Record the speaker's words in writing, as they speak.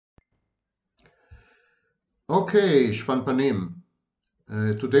Okay, Shvanpanim.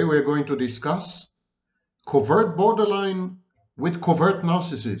 Today we're going to discuss covert borderline with covert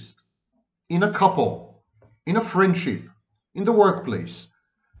narcissist in a couple, in a friendship, in the workplace,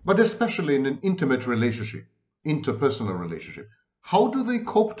 but especially in an intimate relationship, interpersonal relationship. How do they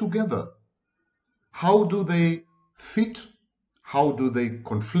cope together? How do they fit? How do they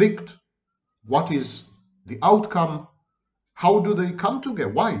conflict? What is the outcome? How do they come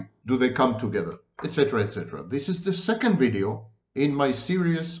together? Why do they come together? Etc. etc. This is the second video in my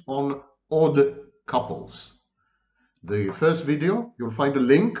series on odd couples. The first video, you'll find a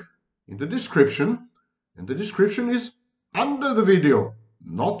link in the description, and the description is under the video,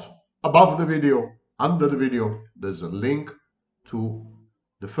 not above the video, under the video. There's a link to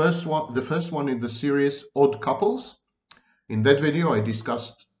the first one in the series Odd Couples. In that video, I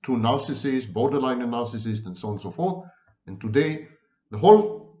discussed two narcissists, borderline and narcissist, and so on and so forth. And today, the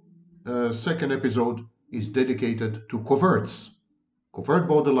whole second episode is dedicated to coverts, covert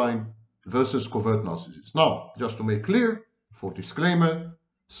borderline versus covert narcissist. Now, just to make clear, for disclaimer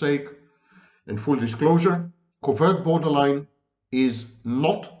sake and full disclosure, covert borderline is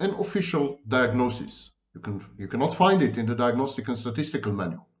not an official diagnosis. You cannot find it in the Diagnostic and Statistical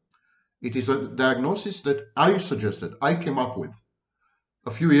Manual. It is a diagnosis that I suggested, I came up with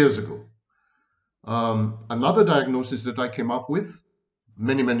a few years ago. Another diagnosis that I came up with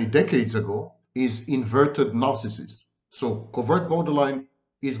many decades ago is inverted narcissist. So covert borderline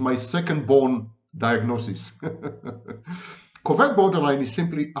is my second born diagnosis. Covert borderline is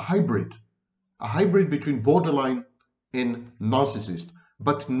simply a hybrid between borderline and narcissist,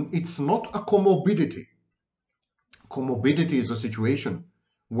 but it's not a comorbidity. Comorbidity is a situation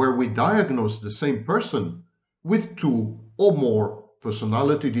where we diagnose the same person with two or more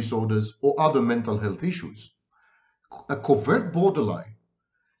personality disorders or other mental health issues. A covert borderline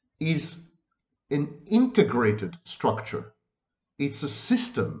is an integrated structure. It's a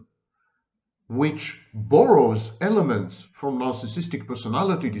system which borrows elements from narcissistic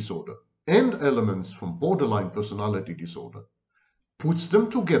personality disorder and elements from borderline personality disorder, puts them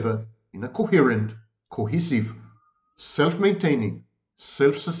together in a coherent, cohesive, self-maintaining,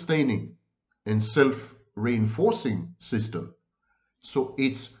 self-sustaining, and self-reinforcing system. So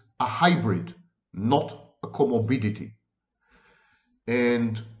it's a hybrid, not a comorbidity.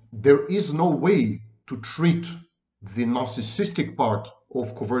 And there is no way to treat the narcissistic part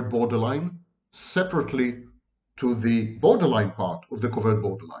of covert borderline separately to the borderline part of the covert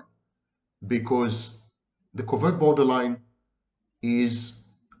borderline, because the covert borderline is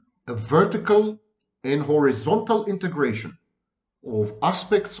a vertical and horizontal integration of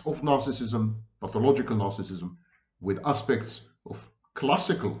aspects of narcissism, pathological narcissism, with aspects of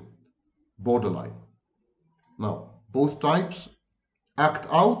classical borderline. Now, both types act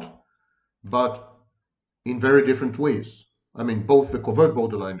out, but in very different ways. I mean, both the covert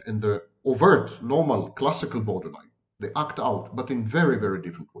borderline and the overt, normal, classical borderline, they act out, but in very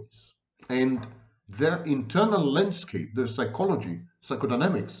different ways. And their internal landscape, their psychology,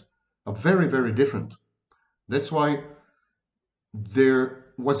 psychodynamics are very different. That's why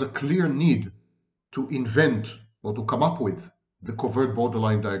there was a clear need to invent or to come up with the covert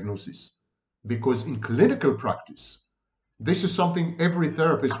borderline diagnosis, because in clinical practice, this is something every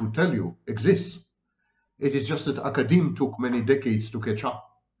therapist would tell you exists. It is just that academe took many decades to catch up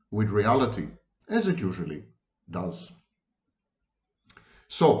with reality, as it usually does.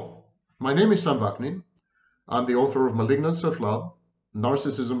 So, my name is Sam Vaknin. I'm the author of Malignant Self-Love,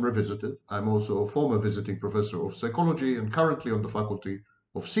 Narcissism Revisited. I'm also a former visiting professor of psychology and currently on the faculty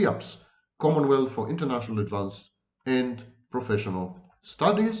of CIAPS, Commonwealth for International Advanced and Professional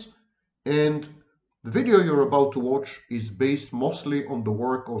Studies. And the video you're about to watch is based mostly on the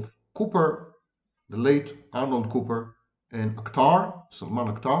work of Cooper, the late Arnold Cooper, and Salman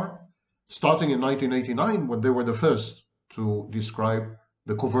Akhtar, starting in 1989, when they were the first to describe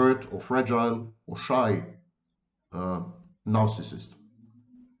the covert or fragile or shy narcissist.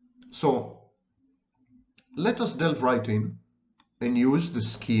 So let us delve right in and use the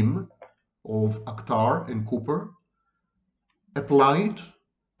scheme of Akhtar and Cooper applied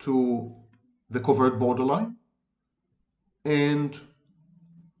to the covert borderline, and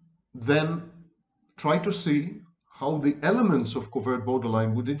then try to see how the elements of covert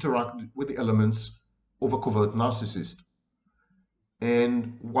borderline would interact with the elements of a covert narcissist,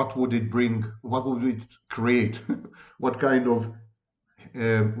 and what would it bring, what would it create, what kind of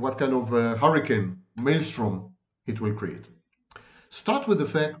hurricane, maelstrom it will create. Start with the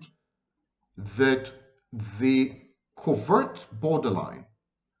fact that the covert borderline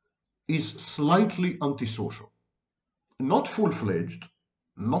is slightly antisocial, not full-fledged,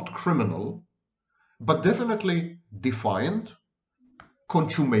 not criminal, but definitely defiant,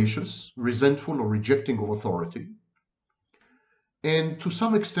 contumacious, resentful or rejecting of authority, and to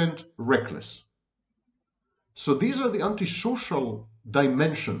some extent reckless. So these are the antisocial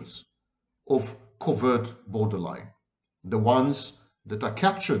dimensions of covert borderline, the ones that are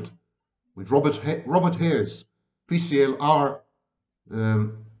captured with Robert Hare's PCLR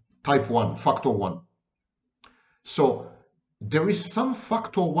type 1, factor 1. So there is some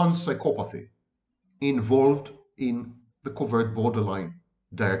factor 1 psychopathy involved in the covert borderline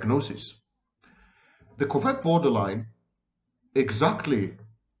diagnosis. The covert borderline, exactly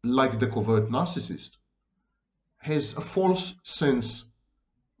like the covert narcissist, has a false sense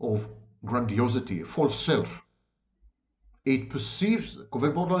of grandiosity, a false self.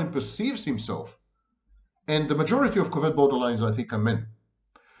 Covert borderline perceives himself, and the majority of covert borderlines, I think, are men.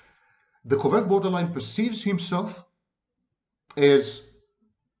 The covert borderline perceives himself as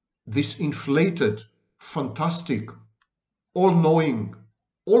this inflated, fantastic, all-knowing,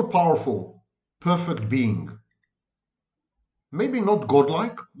 all-powerful, perfect being. Maybe not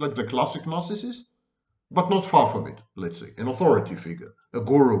godlike, like the classic narcissist, but not far from it, let's say. An authority figure, a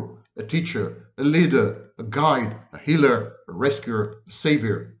guru, a teacher, a leader, a guide, a healer, a rescuer, a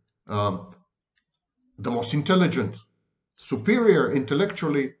savior, the most intelligent, superior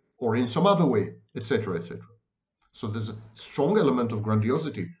intellectually or in some other way, etc., etc. So there's a strong element of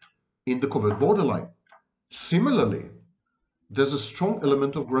grandiosity in the covert borderline. Similarly, there's a strong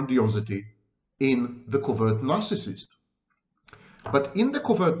element of grandiosity in the covert narcissist. But in the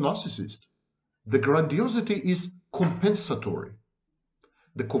covert narcissist, the grandiosity is compensatory.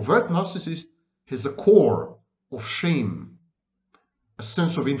 The covert narcissist has a core of shame, a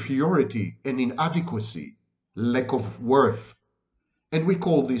sense of inferiority and inadequacy, lack of worth, and we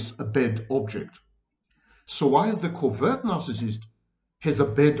call this a bad object. So while the covert narcissist has a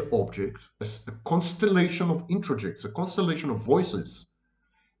bad object, a constellation of introjects, a constellation of voices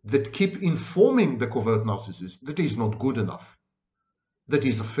that keep informing the covert narcissist that he is not good enough, that he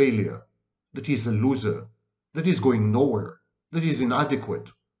is a failure, that he is a loser, that he is going nowhere, that he is inadequate.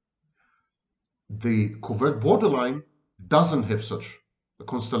 The covert borderline doesn't have such a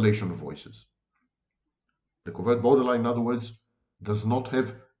constellation of voices. The covert borderline, in other words, does not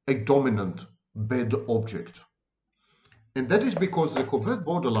have a dominant bad object. And that is because the covert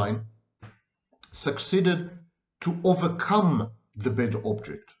borderline succeeded to overcome the bad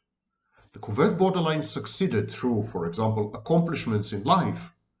object. The covert borderline succeeded through, for example, accomplishments in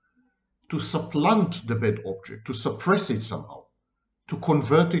life, to supplant the bad object, to suppress it somehow, to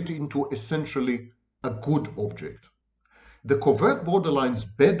convert it into essentially a good object. The covert borderline's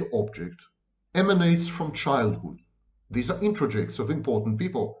bad object emanates from childhood. These are introjects of important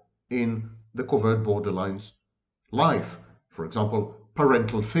people in the covert borderline's life. For example,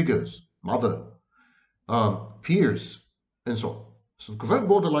 parental figures, mother, peers, and so on. So the covert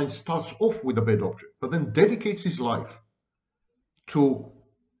borderline starts off with a bad object, but then dedicates his life to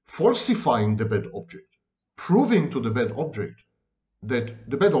falsifying the bad object, proving to the bad object that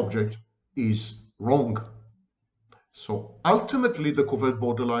the bad object is wrong. So ultimately, the covert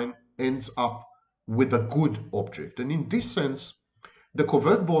borderline ends up with a good object. And in this sense, the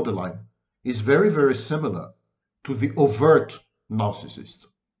covert borderline is very, very similar to the overt narcissist.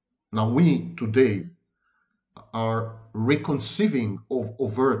 Now, we today are reconceiving of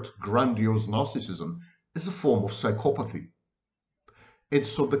overt, grandiose narcissism as a form of psychopathy. And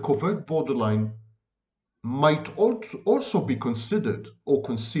so the covert borderline might also be considered or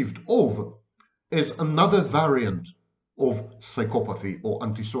conceived of as another variant of psychopathy or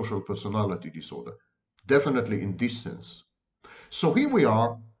antisocial personality disorder, definitely in this sense. So here we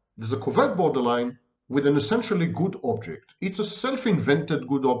are, there's a covert borderline with an essentially good object. It's a self-invented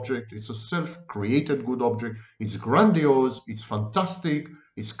good object, it's a self-created good object, it's grandiose, it's fantastic,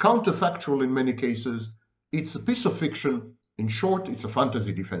 it's counterfactual in many cases, it's a piece of fiction. In short, it's a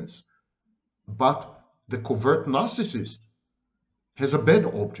fantasy defense. But the covert narcissist has a bad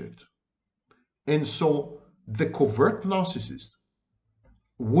object. And so the covert narcissist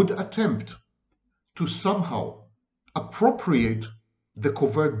would attempt to somehow appropriate the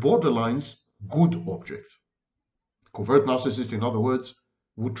covert borderline's good object. Covert narcissist, in other words,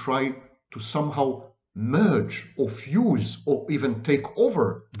 would try to somehow merge or fuse or even take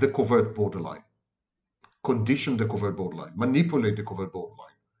over the covert borderline, condition the covert borderline, manipulate the covert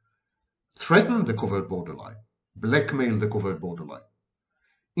borderline, threaten the covert borderline, blackmail the covert borderline,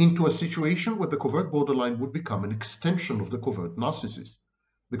 into a situation where the covert borderline would become an extension of the covert narcissist.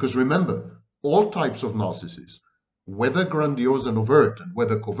 Because remember, all types of narcissists, whether grandiose and overt, and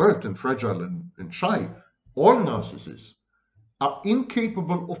whether covert and fragile and shy, all narcissists are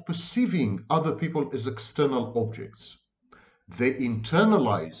incapable of perceiving other people as external objects. They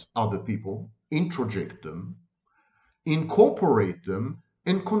internalize other people, introject them, incorporate them,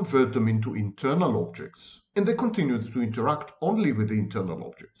 and convert them into internal objects. And they continue to interact only with the internal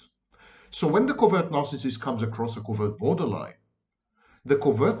objects. So when the covert narcissist comes across a covert borderline, the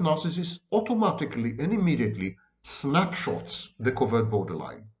covert narcissist automatically and immediately snapshots the covert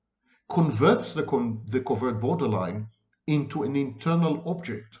borderline, converts the covert borderline into an internal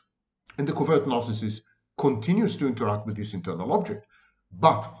object, and the covert narcissist continues to interact with this internal object.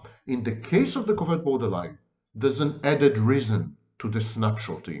 But in the case of the covert borderline, there's an added reason to the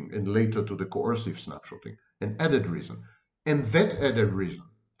snapshotting and later to the coercive snapshotting, an added reason. And that added reason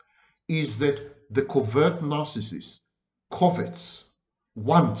is that the covert narcissist covets,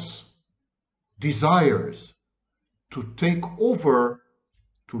 wants, desires to take over,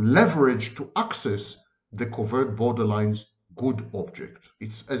 to leverage, to access the covert borderline's good object.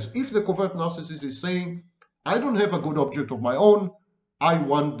 It's as if the covert narcissist is saying, I don't have a good object of my own, I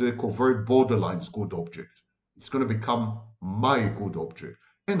want the covert borderline's good object. It's going to become my good object,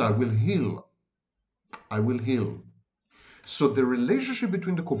 and I will heal. I will heal. So the relationship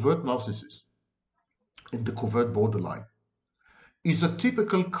between the covert narcissist and the covert borderline is a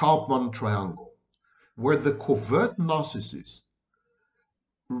typical Karpman triangle, where the covert narcissist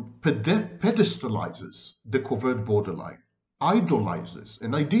pedestalizes the covert borderline, idolizes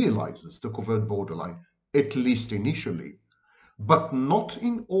and idealizes the covert borderline, at least initially, but not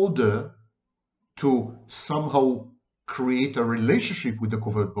in order to somehow create a relationship with the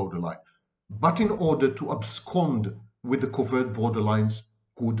covert borderline, but in order to abscond with the covert borderline's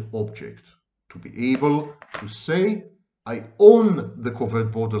good object, to be able to say, I own the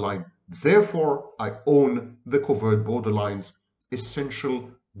covert borderline, therefore I own the covert borderline's essential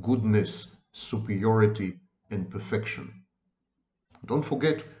goodness, superiority, and perfection. Don't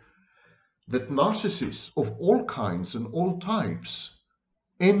forget that narcissists of all kinds and all types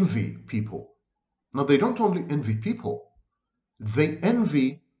envy people. Now, they don't only envy people, they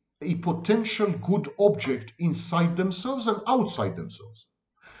envy a potential good object inside themselves and outside themselves.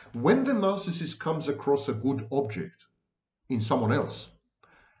 When the narcissist comes across a good object in someone else,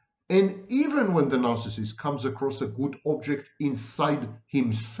 and even when the narcissist comes across a good object inside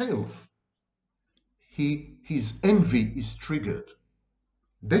himself, his envy is triggered.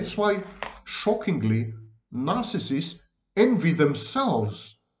 That's why, shockingly, narcissists envy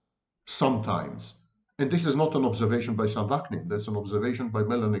themselves sometimes. And this is not an observation by Sam Vaknin, that's an observation by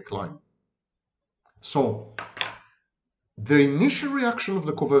Melanie Klein. So, the initial reaction of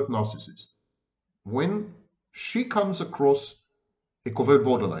the covert narcissist, when she comes across a covert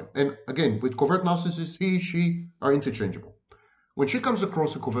borderline, and again, with covert narcissists, he, she are interchangeable. When she comes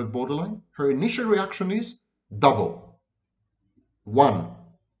across a covert borderline, her initial reaction is double. One,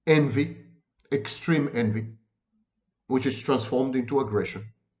 envy, extreme envy, which is transformed into aggression.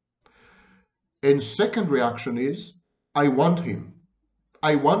 And second reaction is, I want him.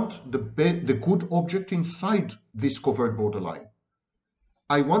 I want the good object inside this covert borderline.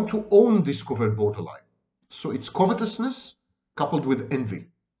 I want to own this covert borderline. So it's covetousness coupled with envy,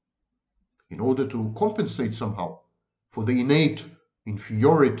 in order to compensate somehow for the innate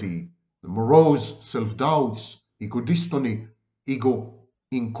inferiority, the morose self-doubts, ego dystony, ego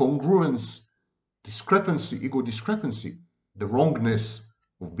incongruence, ego discrepancy, the wrongness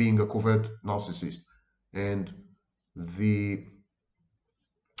of being a covert narcissist, and the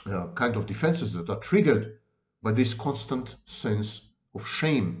kind of defenses that are triggered by this constant sense of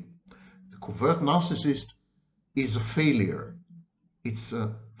shame. The covert narcissist is a failure. It's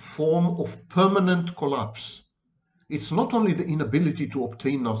a form of permanent collapse. It's not only the inability to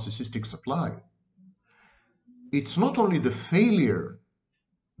obtain narcissistic supply. It's not only the failure,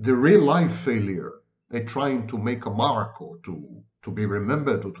 the real life failure at trying to make a mark or to be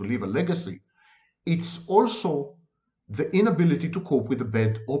remembered or to leave a legacy. It's also the inability to cope with a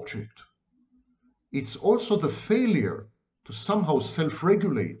bad object. It's also the failure to somehow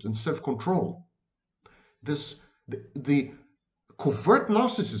self-regulate and self-control. The covert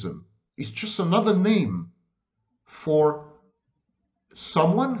narcissism is just another name for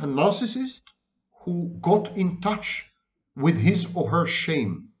someone, a narcissist, who got in touch with his or her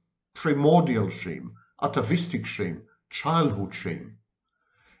shame, primordial shame, atavistic shame, childhood shame.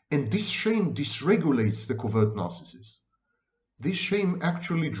 And this shame dysregulates the covert narcissist. This shame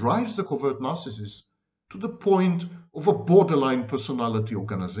actually drives the covert narcissist to the point of a borderline personality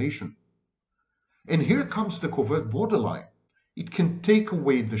organization. And here comes the covert borderline. It can take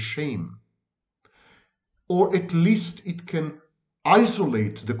away the shame, or at least it can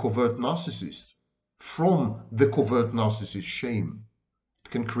isolate the covert narcissist from the covert narcissist shame.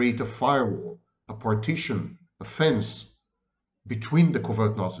 It can create a firewall, a partition, a fence between the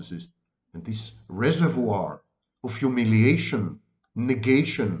covert narcissist and this reservoir of humiliation,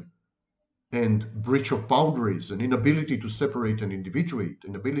 negation, and breach of boundaries, an inability to separate and individuate,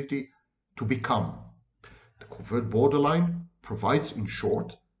 inability to become. The covert borderline provides, in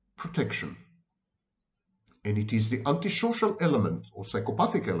short, protection. And it is the antisocial element or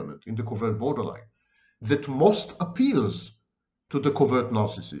psychopathic element in the covert borderline that most appeals to the covert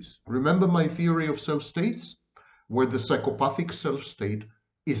narcissist. Remember my theory of self-states, where the psychopathic self-state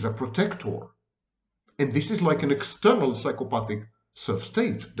is a protector. And this is like an external psychopathic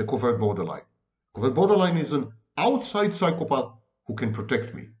self-state, the covert borderline. Covert borderline is an outside psychopath who can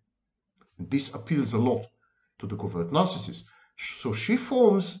protect me. And this appeals a lot to the covert narcissist. So she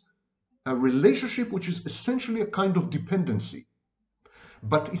forms a relationship which is essentially a kind of dependency.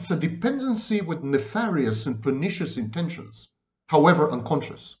 But it's a dependency with nefarious and pernicious intentions, however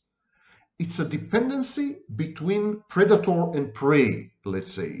unconscious. It's a dependency between predator and prey,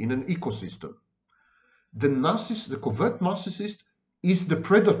 let's say, in an ecosystem. The covert narcissist is the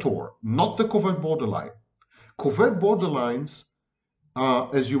predator, not the covert borderline. Covert borderlines,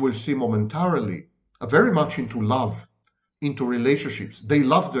 as you will see momentarily, are very much into love, into relationships. They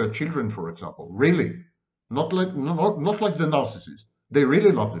love their children, for example, really. Not like the narcissist. They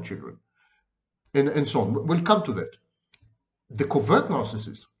really love the children. And so on. We'll come to that. The covert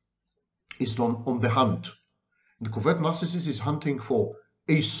narcissist is on the hunt. The covert narcissist is hunting for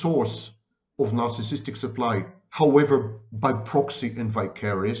a source of narcissistic supply, however, by proxy and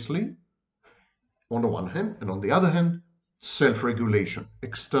vicariously, on the one hand, and on the other hand, self-regulation,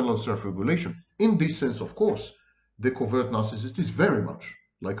 external self-regulation. In this sense, of course, the covert narcissist is very much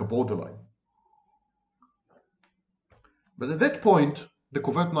like a borderline. But at that point, the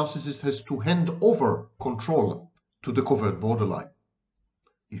covert narcissist has to hand over control to the covert borderline.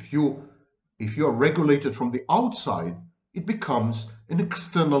 If you are regulated from the outside, it becomes an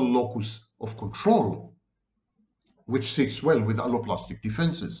external locus of control, which sits well with alloplastic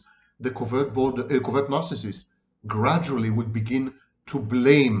defenses. The covert narcissist gradually would begin to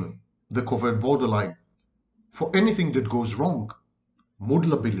blame the covert borderline for anything that goes wrong. Mood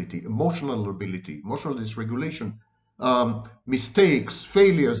lability, emotional lability, emotional dysregulation, mistakes,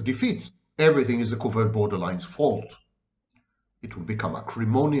 failures, defeats, everything is the covert borderline's fault. It will become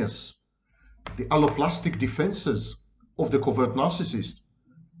acrimonious. The alloplastic defenses of the covert narcissist,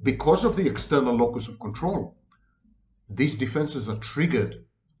 because of the external locus of control, these defenses are triggered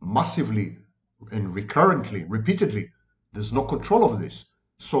massively and recurrently, repeatedly. There's no control of this.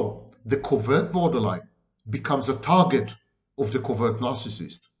 So the covert borderline becomes a target of the covert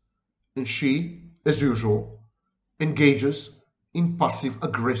narcissist. And she, as usual, engages in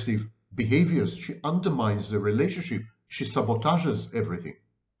passive-aggressive behaviors. She undermines the relationship. She sabotages everything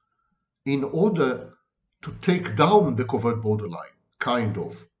in order to take down the covert borderline, kind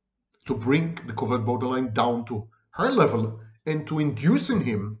of, to bring the covert borderline down to her level and to induce in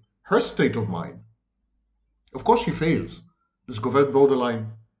him her state of mind. Of course, she fails. This covert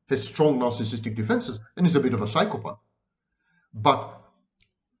borderline has strong narcissistic defenses and is a bit of a psychopath. But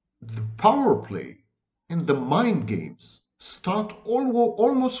the power play and the mind games start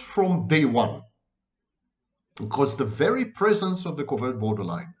almost from day one, because the very presence of the covert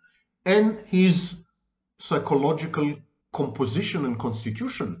borderline and his psychological composition and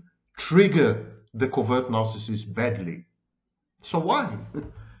constitution trigger the covert narcissist badly. So why?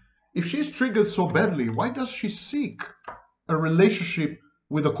 If she's triggered so badly, why does she seek a relationship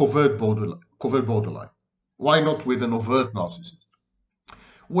with a covert borderline? Why not with an overt narcissist?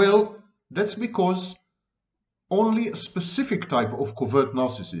 Well, that's because only a specific type of covert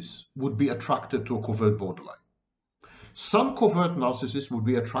narcissist would be attracted to a covert borderline. Some covert narcissists would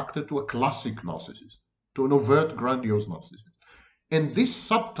be attracted to a classic narcissist, to an overt, grandiose narcissist. And this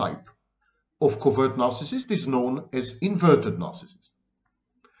subtype of covert narcissist is known as inverted narcissist.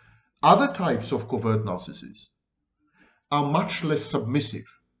 Other types of covert narcissists are much less submissive.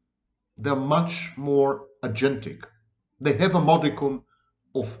 They're much more agentic. They have a modicum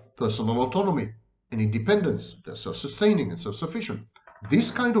of personal autonomy and independence. They're self-sustaining and self-sufficient.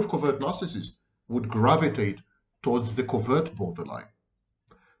 This kind of covert narcissist would gravitate towards the covert borderline,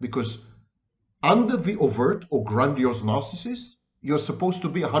 because under the overt or grandiose narcissist, you're supposed to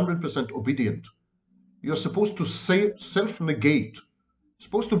be 100% obedient. You're supposed to self-negate. You're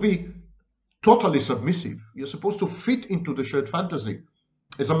supposed to be totally submissive. You're supposed to fit into the shared fantasy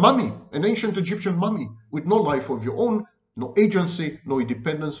as a mummy, an ancient Egyptian mummy with no life of your own, no agency, no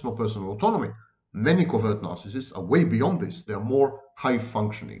independence, no personal autonomy. Many covert narcissists are way beyond this. They're more high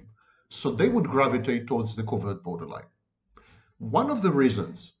functioning. So they would gravitate towards the covert borderline. One of the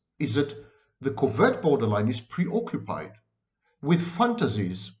reasons is that the covert borderline is preoccupied with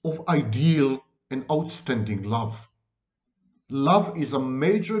fantasies of ideal and outstanding love. Love is a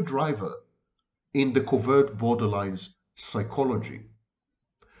major driver in the covert borderline's psychology.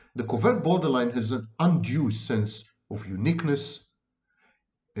 The covert borderline has an undue sense of uniqueness,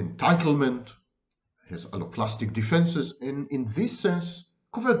 entitlement, has alloplastic defenses, and in this sense,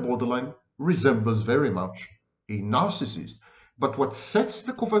 covert borderline resembles very much a narcissist. But what sets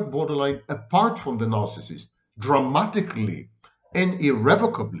the covert borderline apart from the narcissist dramatically and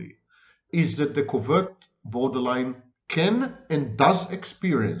irrevocably is that the covert borderline can and does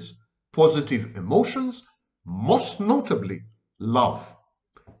experience positive emotions, most notably love.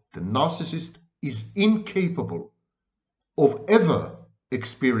 The narcissist is incapable of ever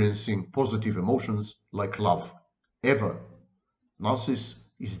experiencing positive emotions like love, ever. Narcissist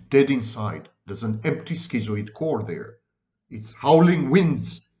is dead inside. There's an empty schizoid core there. It's howling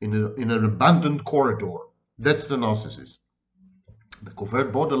winds in an abandoned corridor. That's the narcissist. The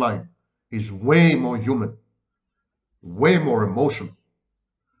covert borderline is way more human, way more emotional.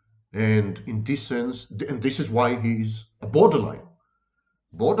 And in this sense, and this is why he is a borderline.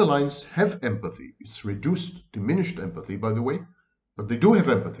 Borderlines have empathy. It's reduced, diminished empathy, by the way, but they do have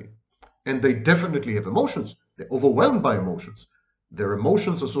empathy. And they definitely have emotions. They're overwhelmed by emotions. Their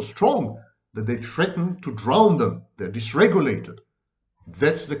emotions are so strong that they threaten to drown them. They're dysregulated.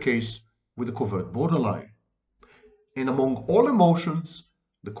 That's the case with the covert borderline. And among all emotions,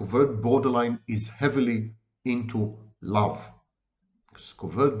 the covert borderline is heavily into love. Because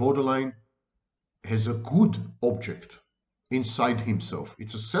covert borderline has a good object inside himself.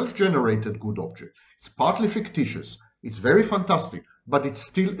 It's a self-generated good object. It's partly fictitious. It's very fantastic, but it's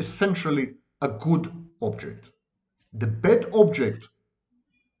still essentially a good object. The bad object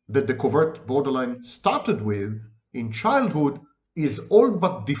that the covert borderline started with in childhood is all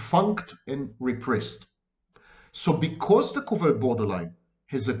but defunct and repressed. So because the covert borderline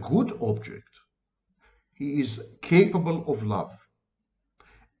has a good object, he is capable of love.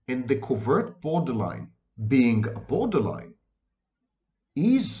 And the covert borderline, being a borderline,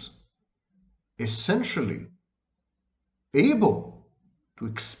 is essentially able to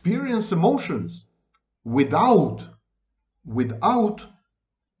experience emotions without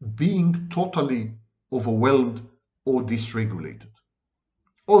being totally overwhelmed or dysregulated.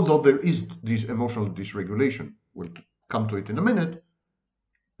 Although there is this emotional dysregulation, we'll come to it in a minute,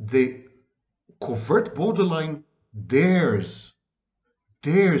 the covert borderline dares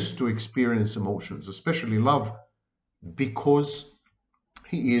to experience emotions, especially love, because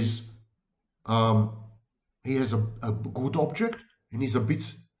he has a good object, and he's a bit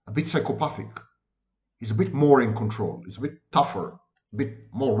psychopathic. He's a bit more in control. He's a bit tougher, a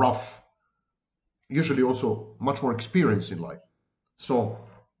bit more rough. Usually also much more experienced in life. So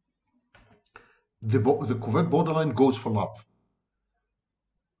the covert borderline goes for love.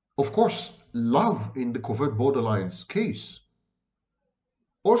 Of course, love in the covert borderline's case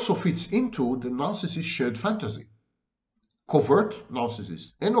also fits into the narcissist's shared fantasy. Covert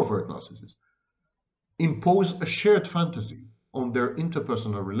narcissists and overt narcissists impose a shared fantasy on their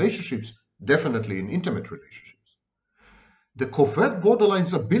interpersonal relationships, definitely in intimate relationships. The covert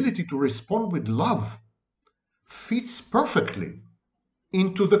borderline's ability to respond with love fits perfectly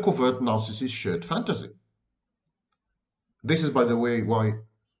into the covert narcissist's shared fantasy. This is, by the way, why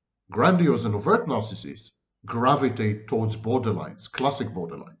grandiose and overt narcissists gravitate towards borderlines, classic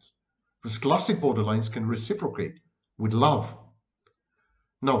borderlines, because classic borderlines can reciprocate with love.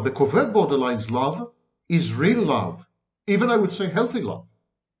 Now, the covert borderline's love is real love, even I would say healthy love.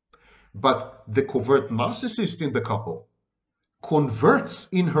 But the covert narcissist in the couple converts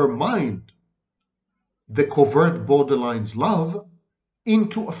in her mind the covert borderline's love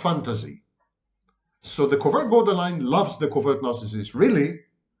into a fantasy. So the covert borderline loves the covert narcissist really,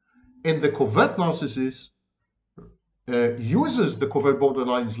 and the covert narcissist uses the covert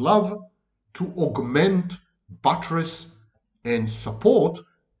borderline's love to augment, buttress, and support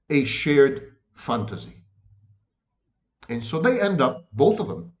a shared fantasy. And so they end up, both of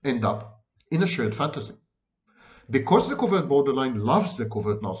them end up in a shared fantasy. Because the covert borderline loves the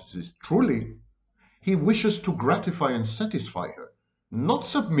covert narcissist truly, he wishes to gratify and satisfy her, not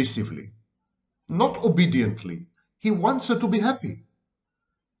submissively, not obediently. He wants her to be happy.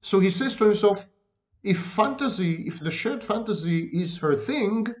 So he says to himself, if the shared fantasy is her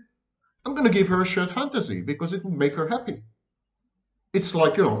thing, I'm going to give her a shared fantasy because it will make her happy. It's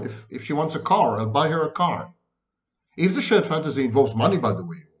like, if she wants a car, I'll buy her a car. If the shared fantasy involves money, by the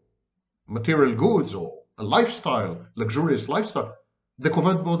way, material goods or a lifestyle, luxurious lifestyle, The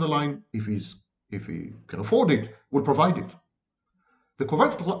covert borderline, if he can afford it, will provide it. The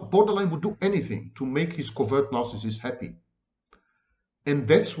covert borderline would do anything to make his covert narcissist happy. And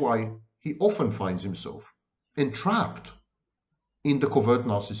that's why he often finds himself entrapped in the covert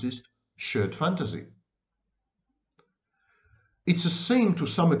narcissist shared fantasy. It's the same to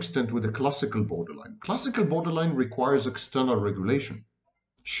some extent with the classical borderline. Classical borderline requires external regulation.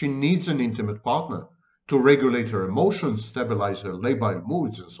 She needs an intimate partner to regulate her emotions, stabilize her labile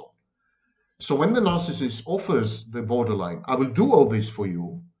moods, and so on. So when the narcissist offers the borderline, I will do all this for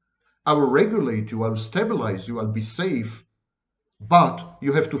you, I will regulate you, I will stabilize you, I'll be safe, but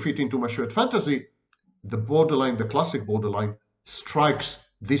you have to fit into my shared fantasy, the borderline, the classic borderline, strikes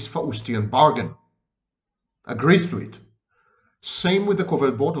this Faustian bargain, agrees to it. Same with the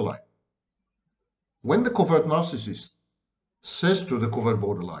covert borderline. When the covert narcissist says to the covert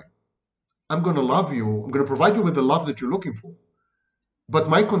borderline, I'm going to love you, I'm going to provide you with the love that you're looking for, but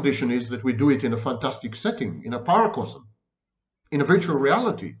my condition is that we do it in a fantastic setting, in a paracosm, in a virtual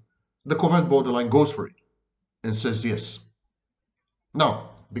reality, the covert borderline goes for it and says yes.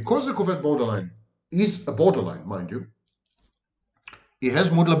 Now, because the covert borderline is a borderline, mind you, it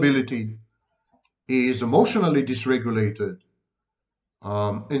has mood lability, is emotionally dysregulated,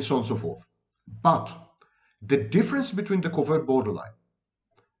 and so on and so forth. But the difference between the covert borderline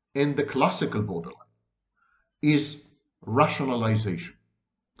and the classical borderline is rationalization.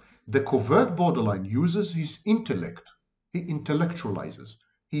 The covert borderline uses his intellect, he intellectualizes,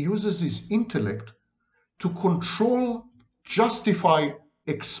 he uses his intellect to control, justify,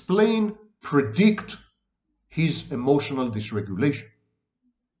 explain, predict his emotional dysregulation.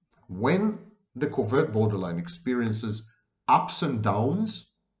 When the covert borderline experiences ups and downs,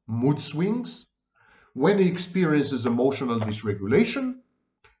 mood swings, when he experiences emotional dysregulation,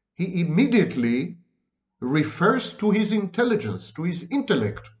 he immediately refers to his intelligence, to his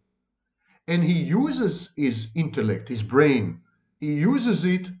intellect, and he uses his intellect, his brain, he uses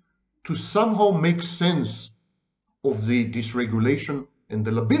it to somehow make sense of the dysregulation and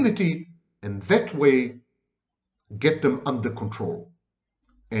the lability, and that way get them under control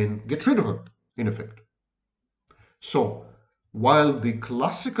and get rid of them, in effect. So, while the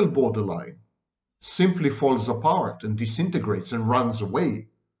classical borderline simply falls apart and disintegrates and runs away,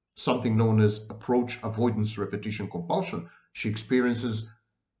 something known as approach avoidance repetition compulsion, she experiences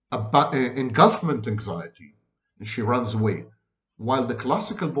engulfment anxiety and she runs away, while the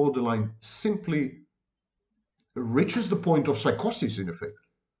classical borderline simply reaches the point of psychosis, in effect.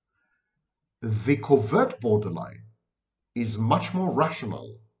 The covert borderline is much more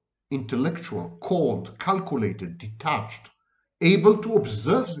rational, intellectual, cold, calculated, detached, able to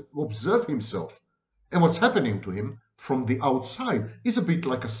observe himself and what's happening to him from the outside. He's a bit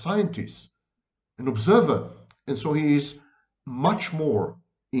like a scientist, an observer, and so he is much more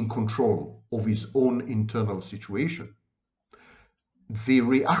in control of his own internal situation. The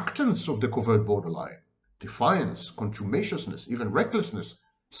reactants of the covert borderline, defiance, contumaciousness, even recklessness,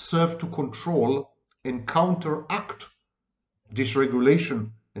 serve to control and counteract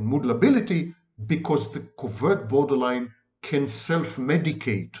dysregulation and mood lability, because the covert borderline can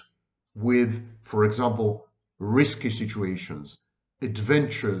self-medicate with, for example, risky situations,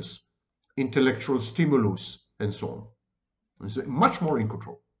 adventures, intellectual stimulus, and so on. It's much more in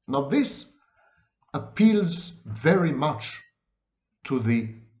control. Now, this appeals very much to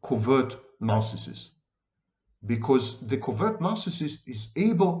the covert narcissist, because the covert narcissist is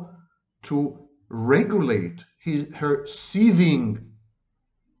able to regulate her seething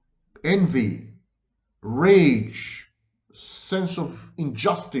envy, rage, sense of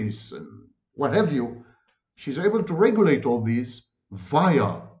injustice, and what have you. She's able to regulate all these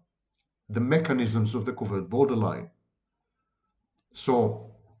via the mechanisms of the covert borderline.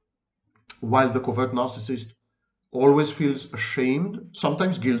 So, while the covert narcissist always feels ashamed,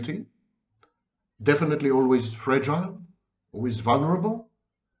 sometimes guilty, definitely always fragile, always vulnerable,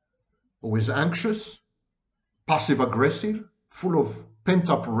 always anxious, passive-aggressive, full of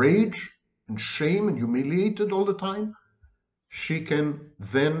pent-up rage and shame and humiliated all the time, she can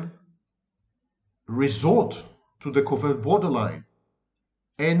then resort to the covert borderline,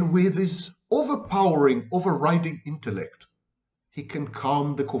 and with his overpowering, overriding intellect, he can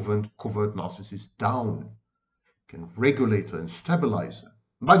calm the covert narcissist down, can regulate her and stabilize her.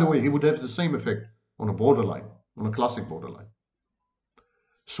 By the way, he would have the same effect on a borderline, on a classic borderline.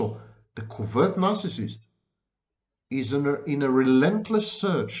 So the covert narcissist is in a relentless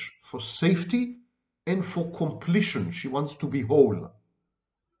search for safety and for completion. She wants to be whole.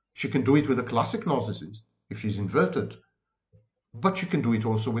 She can do it with a classic narcissist if she's inverted, but she can do it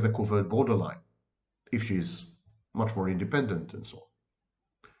also with a covert borderline if she's much more independent and so on.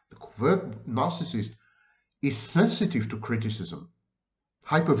 The covert narcissist is sensitive to criticism,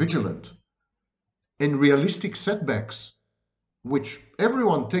 hypervigilant, and realistic setbacks, which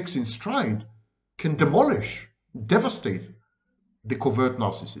everyone takes in stride, can demolish, devastate the covert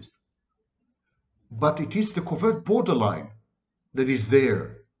narcissist. But it is the covert borderline that is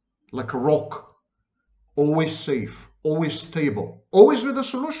there, like a rock, always safe, always stable, always with a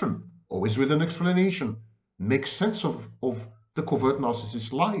solution, always with an explanation, makes sense of the covert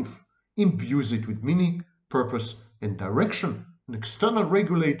narcissist's life, imbues it with meaning, purpose, and direction, an external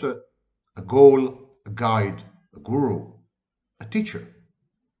regulator, a goal, a guide, a guru, a teacher.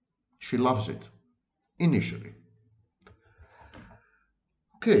 She loves it, initially.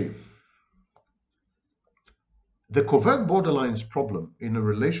 Okay. The covert borderline's problem in a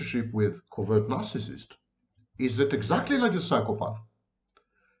relationship with covert narcissist is that, exactly like the psychopath,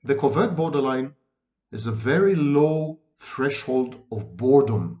 the covert borderline has a very low threshold of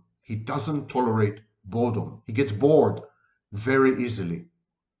boredom. He doesn't tolerate boredom. He gets bored very easily.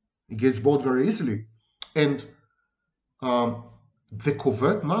 And the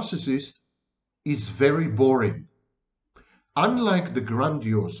covert narcissist is very boring. Unlike the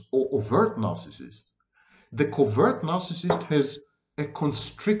grandiose or overt narcissist, the covert narcissist has a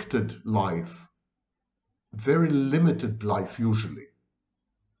constricted life, very limited life usually.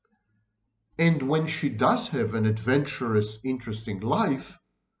 And when she does have an adventurous, interesting life,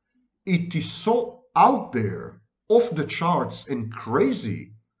 it is so out there, off the charts and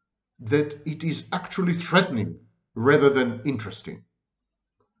crazy, that it is actually threatening rather than interesting.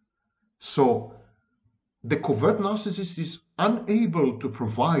 So the covert narcissist is unable to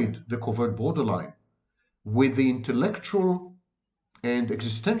provide the covert borderline with the intellectual and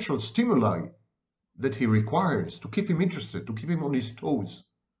existential stimuli that he requires to keep him interested, to keep him on his toes,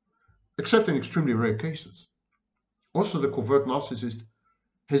 except in extremely rare cases. Also, the covert narcissist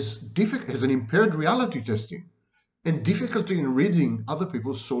has an impaired reality testing and difficulty in reading other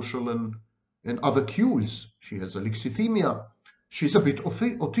people's social and other cues. She has alexithymia. She's a bit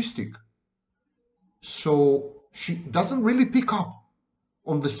autistic. So she doesn't really pick up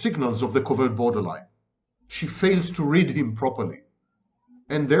on the signals of the covert borderline. She fails to read him properly,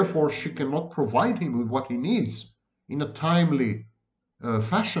 and therefore she cannot provide him with what he needs in a timely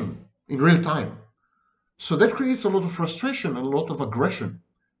fashion, in real time. So that creates a lot of frustration and a lot of aggression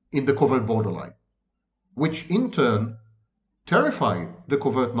in the covert borderline, which in turn terrify the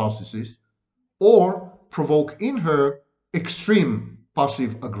covert narcissist or provoke in her extreme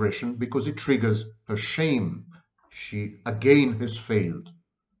passive aggression because it triggers her shame. She again has failed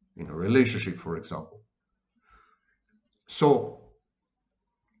in a relationship, for example. So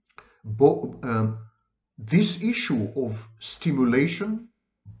this issue of stimulation,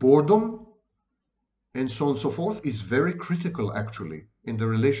 boredom, and so on and so forth is very critical actually in the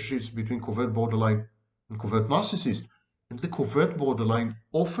relationships between covert borderline and covert narcissist. And the covert borderline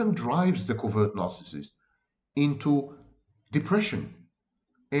often drives the covert narcissist into depression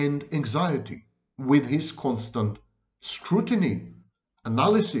and anxiety with his constant scrutiny,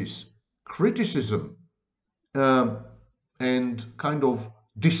 analysis, criticism, and kind of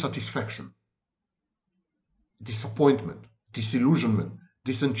dissatisfaction, disappointment, disillusionment,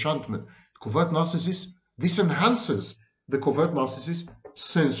 disenchantment. Covert narcissist, this enhances the covert narcissist's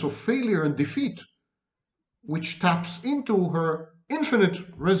sense of failure and defeat, which taps into her infinite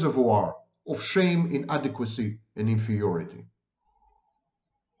reservoir of shame, inadequacy, and inferiority.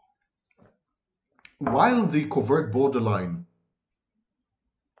 While the covert borderline's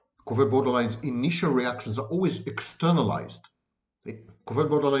initial reactions are always externalized. The covert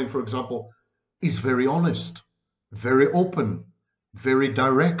borderline, for example, is very honest, very open, very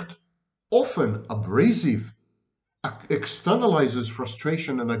direct, often abrasive, externalizes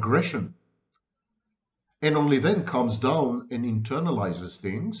frustration and aggression, and only then comes down and internalizes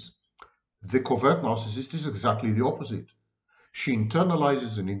things. The covert narcissist is exactly the opposite. She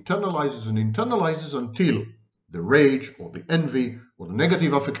internalizes and internalizes and internalizes until the rage or the envy or the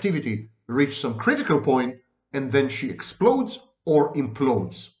negative affectivity reach some critical point, and then she explodes or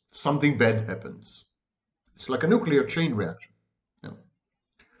implodes. Something bad happens. It's like a nuclear chain reaction. Yeah.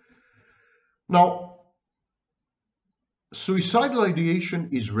 Now, suicidal ideation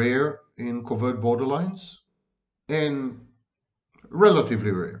is rare in covert borderlines and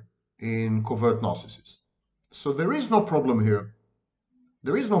relatively rare in covert narcissists. So there is no problem here.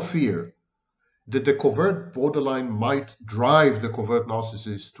 There is no fear that the covert borderline might drive the covert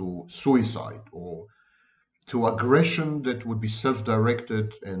narcissist to suicide or to aggression that would be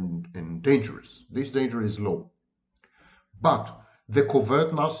self-directed and dangerous. This danger is low. But the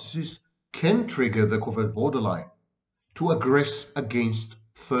covert narcissist can trigger the covert borderline to aggress against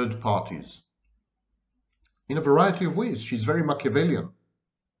third parties in a variety of ways. She's very Machiavellian.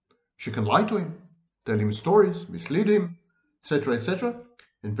 She can lie to him, tell him stories, mislead him, etc., etc.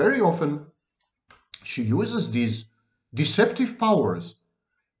 And very often she uses these deceptive powers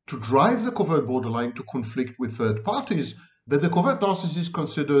to drive the covert borderline to conflict with third parties that the covert narcissist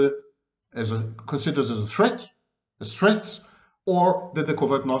considers as a threat, as threats, or that the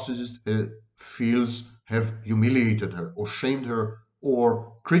covert narcissist feels have humiliated her or shamed her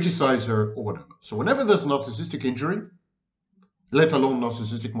or criticized her or whatever. So whenever there's narcissistic injury, let alone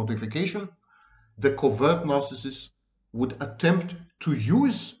narcissistic mortification, the covert narcissist would attempt to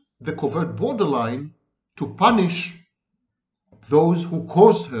use the covert borderline to punish those who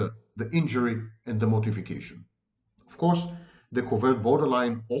caused her the injury and the mortification. Of course, the covert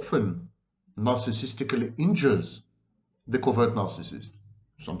borderline often narcissistically injures the covert narcissist,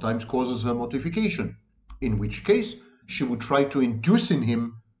 sometimes causes her mortification, in which case she would try to induce in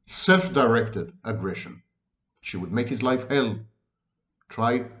him self-directed aggression. She would make his life hell,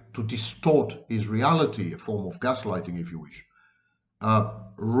 try to distort his reality, a form of gaslighting if you wish,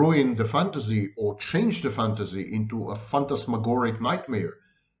 ruin the fantasy or change the fantasy into a phantasmagoric nightmare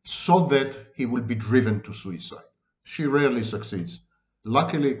so that he will be driven to suicide. She rarely succeeds,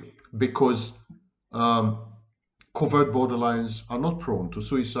 luckily, because covert borderlines are not prone to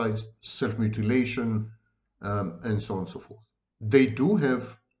suicide, self-mutilation, and so on and so forth. They do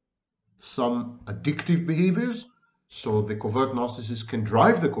have some addictive behaviors, so the covert narcissist can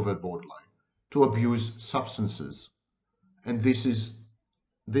drive the covert borderline to abuse substances. And this is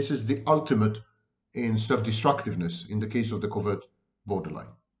the ultimate in self-destructiveness in the case of the covert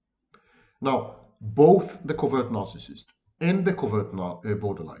borderline. Now, both the covert narcissist and the covert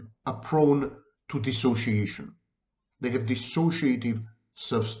borderline are prone to dissociation. They have dissociative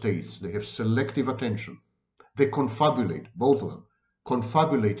self-states. They have selective attention. They confabulate, both of them,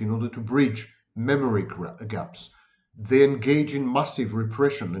 confabulate in order to bridge memory gaps. They engage in massive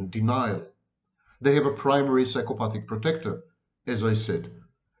repression and denial. They have a primary psychopathic protector, as I said.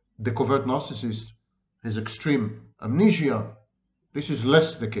 The covert narcissist has extreme amnesia. This is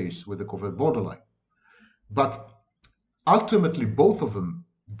less the case with the covert borderline. But ultimately, both of them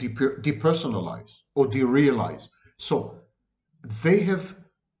depersonalize or derealize. So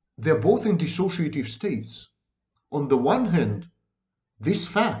they're both in dissociative states. On the one hand, this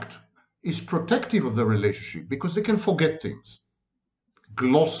fact is protective of the relationship because they can forget things,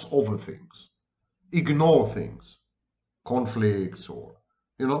 gloss over things, ignore things, conflicts, or,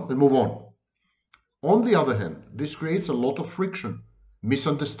 and move on. On the other hand, this creates a lot of friction,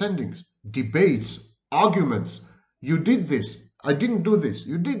 misunderstandings, debates, arguments. You did this, I didn't do this,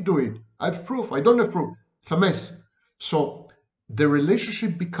 you did do it, I have proof, I don't have proof. It's a mess. So the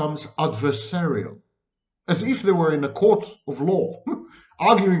relationship becomes adversarial, as if they were in a court of law,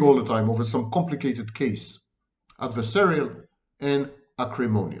 arguing all the time over some complicated case, adversarial and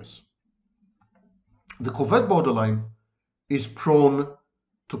acrimonious. The covert borderline is prone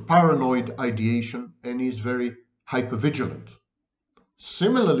to paranoid ideation and is very hypervigilant.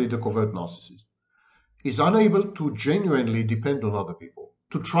 Similarly, the covert narcissist is unable to genuinely depend on other people,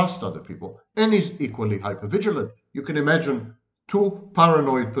 to trust other people, and is equally hypervigilant. You can imagine two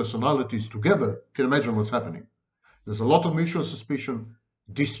paranoid personalities together. You can imagine what's happening. There's a lot of mutual suspicion,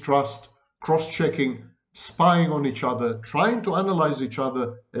 distrust, cross-checking, spying on each other, trying to analyze each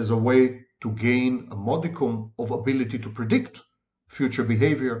other as a way to gain a modicum of ability to predict future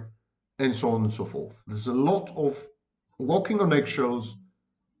behavior, and so on and so forth. There's a lot of walking on eggshells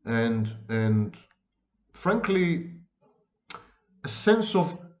and frankly, a sense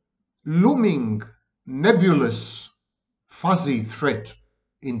of looming, nebulous, fuzzy threat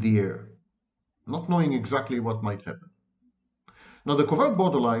in the air, not knowing exactly what might happen. Now, the covert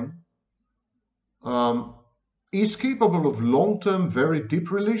borderline is capable of long-term, very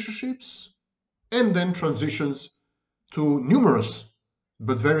deep relationships and then transitions to numerous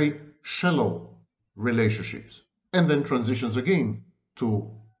but very shallow relationships and then transitions again to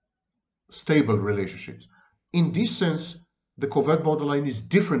stable relationships. In this sense, the covert borderline is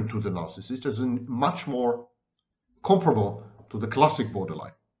different to the narcissist, as in much more comparable to the classic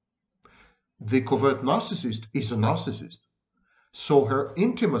borderline. The covert narcissist is a narcissist, so her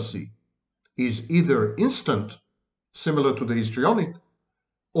intimacy is either instant, similar to the histrionic,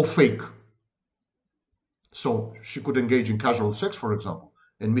 or fake. So she could engage in casual sex, for example,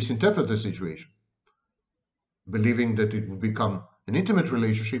 and misinterpret the situation, believing that it would become an intimate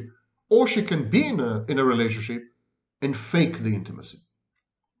relationship, or she can be in a relationship and fake the intimacy.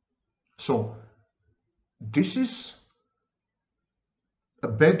 So this is a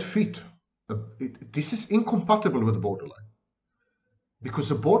bad fit. This is incompatible with the borderline. Because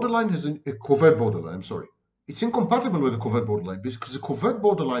the borderline has a covert borderline, I'm sorry. It's incompatible with the covert borderline because the covert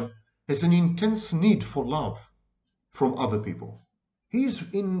borderline has an intense need for love from other people. He's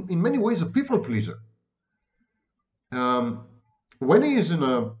in many ways a people pleaser. When he is in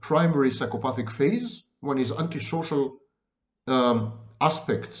a primary psychopathic phase, when his antisocial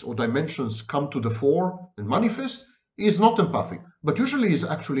aspects or dimensions come to the fore and manifest, he is not empathic, but usually he is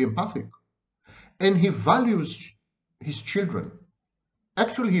actually empathic. And he values his children.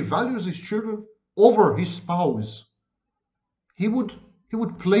 Actually, he values his children over his spouse. He would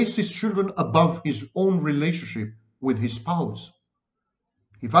place his children above his own relationship with his spouse.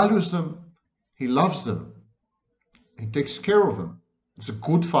 He values them, he loves them, he takes care of them. He's a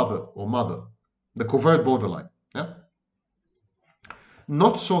good father or mother. The covert borderline. Yeah?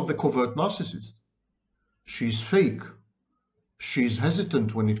 Not so the covert narcissist. She's fake. She's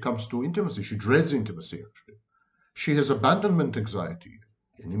hesitant when it comes to intimacy. She dreads intimacy, actually. She has abandonment anxiety,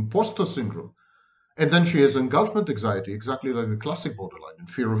 an imposter syndrome. And then she has engulfment anxiety, exactly like the classic borderline, and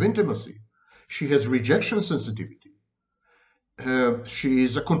fear of intimacy. She has rejection sensitivity. She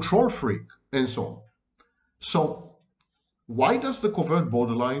is a control freak, and so on. So why does the covert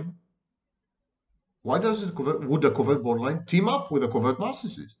borderline, would a covert borderline team up with a covert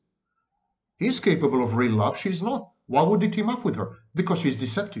narcissist? He's capable of real love, she's not. Why would he team up with her? Because she's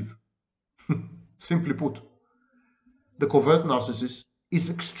deceptive. Simply put, the covert narcissist is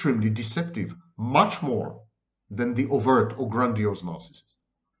extremely deceptive, much more than the overt or grandiose narcissist.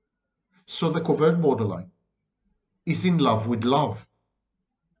 So the covert borderline is in love with love.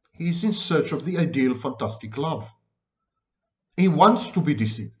 He is in search of the ideal, fantastic love. He wants to be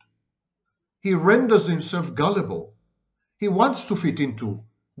deceived. He renders himself gullible. He wants to fit into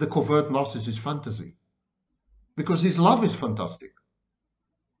the covert narcissist fantasy because his love is fantastic.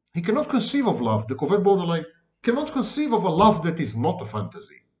 He cannot conceive of love. The covert borderline cannot conceive of a love that is not a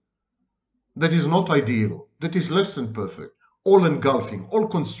fantasy, that is not ideal, that is less than perfect, all-engulfing,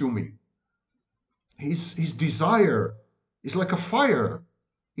 all-consuming. His desire is like a fire.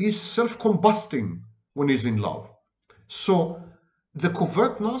 He is self-combusting when he's in love. So the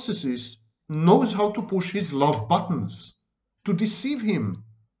covert narcissist knows how to push his love buttons, to deceive him,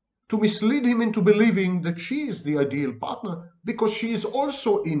 to mislead him into believing that she is the ideal partner because she is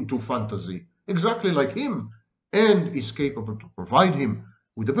also into fantasy, exactly like him, and is capable to provide him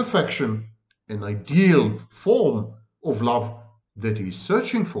with the perfection, an ideal form of love that he is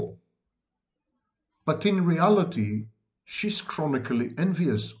searching for. But in reality, she's chronically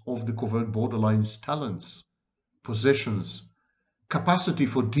envious of the covert borderline's talents, possessions, capacity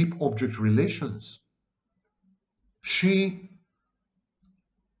for deep object relations. She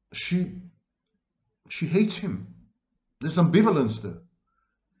hates him. There's ambivalence there.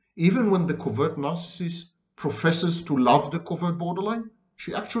 Even when the covert narcissist professes to love the covert borderline,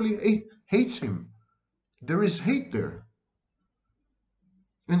 she actually hates him. There is hate there.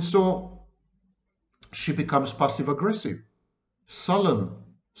 And so she becomes passive-aggressive, sullen,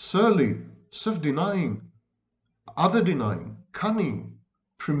 surly, self-denying, other-denying, cunning,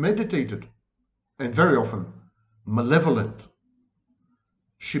 premeditated, and very often malevolent.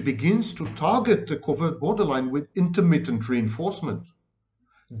 She begins to target the covert borderline with intermittent reinforcement,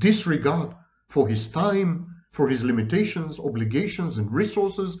 disregard for his time, for his limitations, obligations, and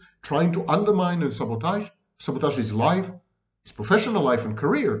resources, trying to undermine and sabotage his life, his professional life and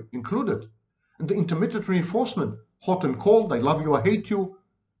career included. And the intermittent reinforcement, hot and cold, I love you, I hate you,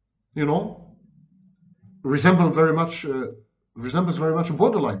 resembles very much a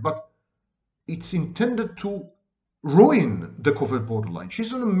borderline, but it's intended to ruin the covert borderline.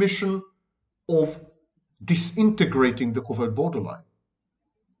 She's on a mission of disintegrating the covert borderline.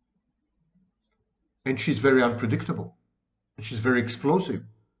 And she's very unpredictable. And she's very explosive,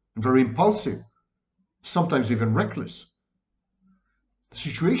 and very impulsive, sometimes even reckless. The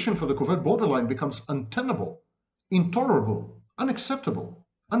situation for the covert borderline becomes untenable, intolerable, unacceptable,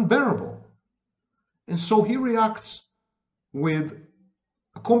 unbearable. And so he reacts with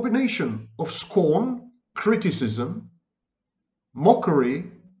a combination of scorn, criticism,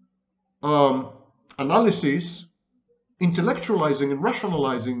 mockery, analysis, intellectualizing and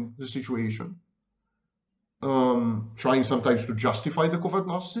rationalizing the situation, trying sometimes to justify the covert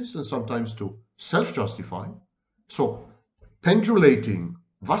narcissist and sometimes to self-justify. So pendulating,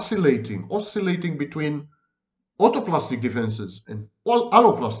 vacillating, oscillating between autoplastic defenses and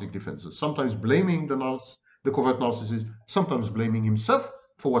alloplastic defenses, sometimes blaming the covert narcissist, sometimes blaming himself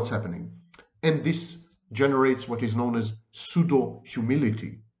for what's happening. And this generates what is known as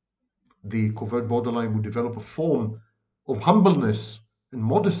pseudo-humility. The covert borderline would develop a form of humbleness and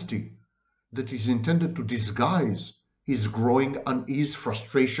modesty that is intended to disguise is growing unease,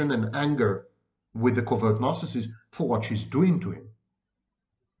 frustration, and anger with the covert narcissist for what she's doing to him.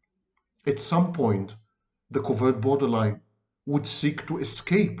 At some point, the covert borderline would seek to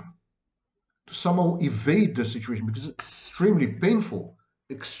escape, to somehow evade the situation, because it's extremely painful,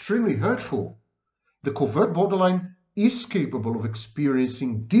 extremely hurtful. The covert borderline is capable of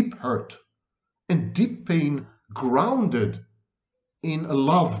experiencing deep hurt and deep pain grounded in a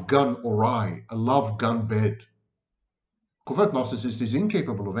love gone awry, a love gone bad. Covert narcissist is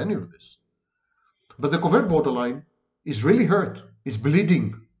incapable of any of this. But the covert borderline is really hurt, is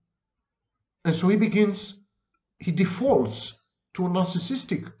bleeding. And so he defaults to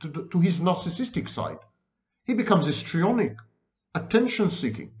his narcissistic side. He becomes histrionic,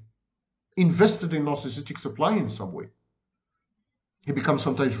 attention-seeking, invested in narcissistic supply in some way. He becomes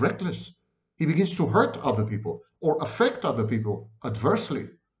sometimes reckless. He begins to hurt other people or affect other people adversely.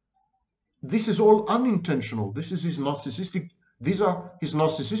 This is all unintentional. These are his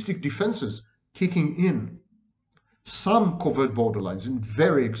narcissistic defenses kicking in. Some covert borderlines in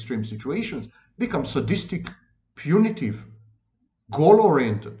very extreme situations become sadistic, punitive,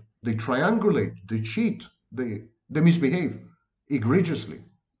 goal-oriented. They triangulate, they cheat, they misbehave egregiously.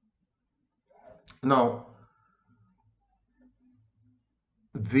 Now,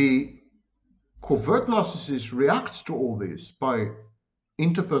 the covert narcissist reacts to all this via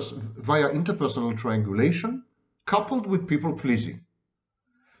interpersonal triangulation coupled with people pleasing.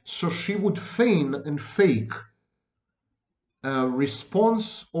 So she would feign and fake a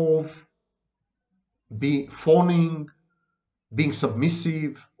response of fawning, being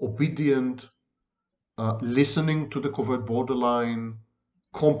submissive, obedient, listening to the covert borderline,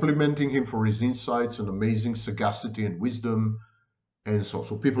 complimenting him for his insights and amazing sagacity and wisdom, and so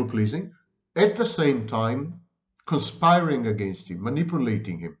people pleasing. At the same time, conspiring against him,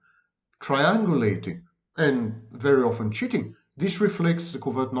 manipulating him, triangulating, and very often cheating. This reflects the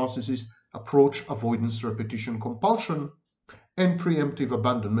covert narcissist approach, avoidance, repetition, compulsion, and preemptive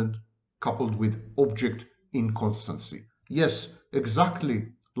abandonment coupled with object inconstancy. Yes, exactly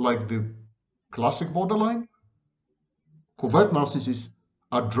like the classic borderline, covert narcissists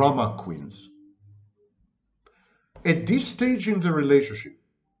are drama queens. At this stage in the relationship,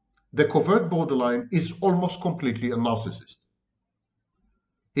 the covert borderline is almost completely a narcissist.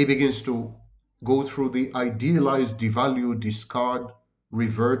 He begins to go through the idealize, devalue, discard,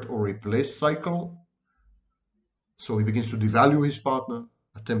 revert, or replace cycle. So he begins to devalue his partner,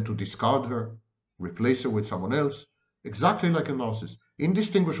 attempt to discard her, replace her with someone else, exactly like a narcissist,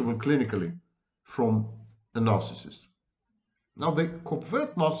 indistinguishable clinically from a narcissist. Now, the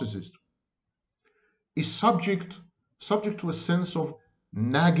covert narcissist is subject to a sense of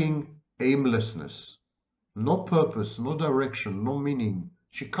nagging aimlessness, no purpose, no direction, no meaning.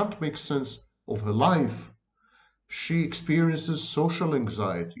 She can't make sense of her life. She experiences social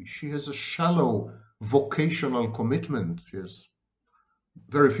anxiety. She has a shallow vocational commitment.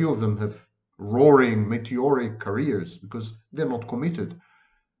 Very few of them have roaring, meteoric careers because they're not committed.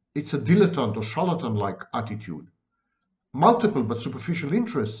 It's a dilettante or charlatan-like attitude. Multiple but superficial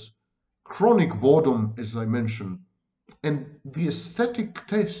interests, chronic boredom, as I mentioned, and the aesthetic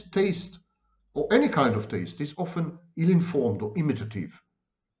taste, or any kind of taste, is often ill-informed or imitative.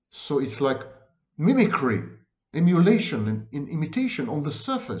 So it's like mimicry, emulation, and imitation on the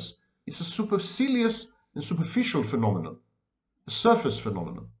surface. It's a supercilious and superficial phenomenon, a surface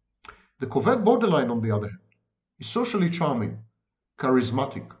phenomenon. The covert borderline, on the other hand, is socially charming,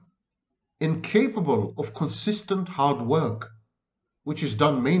 charismatic, and capable of consistent hard work, which is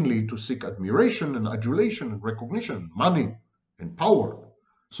done mainly to seek admiration and adulation and recognition, money and power.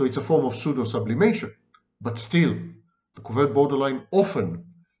 So it's a form of pseudo-sublimation. But still, the covert borderline often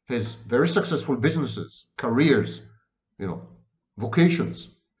has very successful businesses, careers, vocations,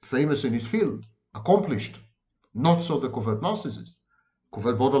 famous in his field, accomplished. Not so the covert narcissist.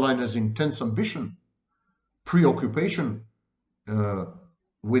 Covert borderline has intense ambition, preoccupation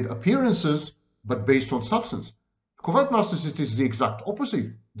with appearances, but based on substance. Covert narcissist is the exact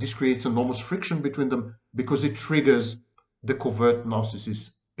opposite. This creates enormous friction between them because it triggers the covert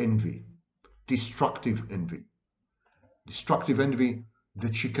narcissist's envy, destructive envy. Destructive envy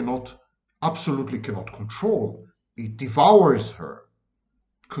that she absolutely cannot control. It devours her,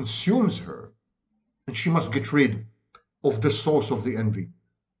 consumes her, and she must get rid of the source of the envy,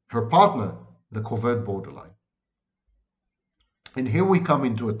 her partner, the covert borderline. And here we come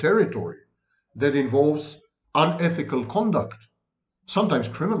into a territory that involves unethical conduct, sometimes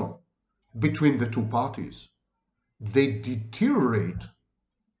criminal, between the two parties. They deteriorate,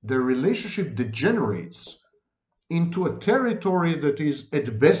 their relationship degenerates into a territory that is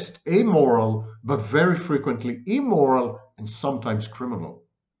at best amoral, but very frequently immoral and sometimes criminal.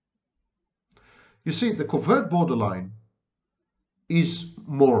 You see, the covert borderline is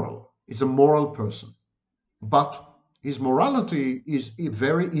moral, is a moral person, but his morality is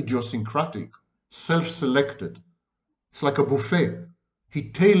very idiosyncratic, self-selected. It's like a buffet. He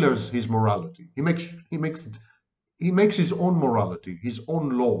tailors his morality. He makes his own morality, his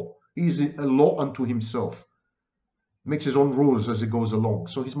own law. He is a law unto himself. Makes his own rules as he goes along.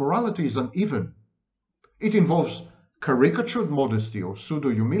 So his morality is uneven. It involves caricatured modesty or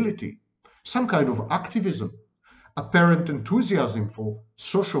pseudo-humility, some kind of activism, apparent enthusiasm for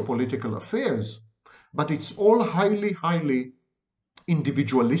socio-political affairs, but it's all highly, highly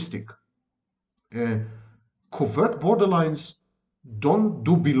individualistic. Covert borderlines don't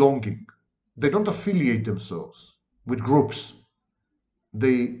do belonging. They don't affiliate themselves with groups.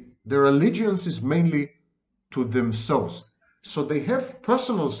 Their allegiance is mainly to themselves. So they have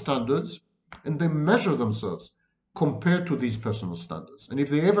personal standards and they measure themselves compared to these personal standards. And if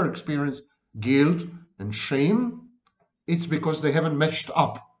they ever experience guilt and shame, it's because they haven't matched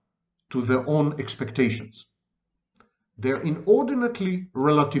up to their own expectations. They're inordinately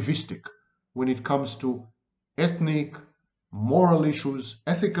relativistic when it comes to ethnic, moral issues,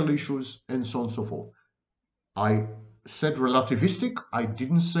 ethical issues, and so on and so forth. I said relativistic, I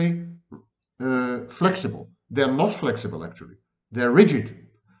didn't say flexible. They're not flexible, actually. They're rigid,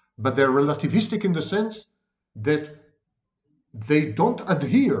 but they're relativistic in the sense that they don't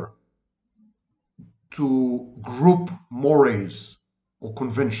adhere to group mores or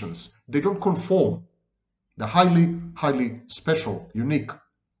conventions. They don't conform. They're highly, highly special, unique.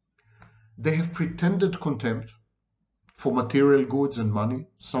 They have pretended contempt for material goods and money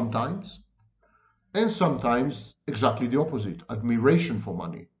sometimes, and sometimes exactly the opposite, admiration for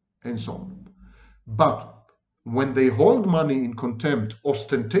money and so on. But when they hold money in contempt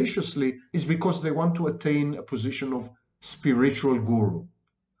ostentatiously, it's because they want to attain a position of spiritual guru,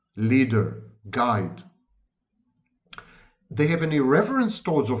 leader, guide. They have an irreverence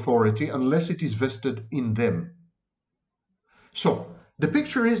towards authority unless it is vested in them. So the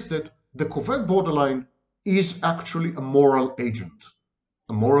picture is that the covert borderline is actually a moral agent,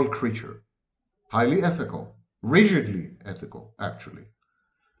 a moral creature, highly ethical, rigidly ethical, actually,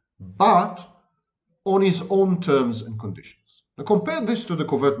 but on his own terms and conditions. Now compare this to the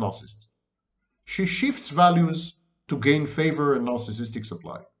covert narcissist. She shifts values to gain favor and narcissistic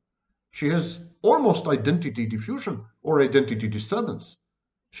supply. She has almost identity diffusion or identity disturbance.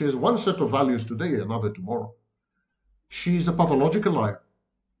 She has one set of values today, another tomorrow. She is a pathological liar.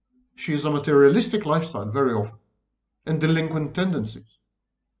 She is a materialistic lifestyle very often, and delinquent tendencies.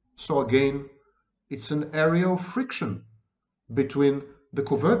 So again, it's an area of friction between the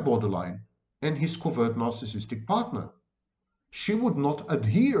covert borderline and his covert narcissistic partner. She would not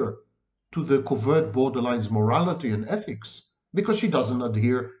adhere to the covert borderline's morality and ethics because she doesn't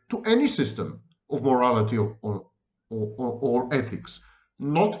adhere to any system of morality or ethics,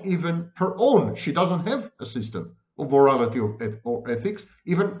 not even her own. She doesn't have a system of morality or ethics,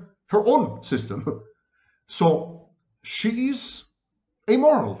 even her own system. So she is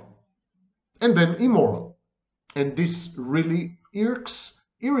amoral and then immoral. And this really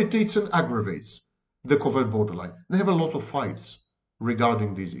irritates and aggravates the covert borderline. They have a lot of fights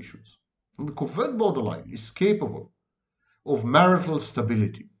regarding these issues. And the covert borderline is capable of marital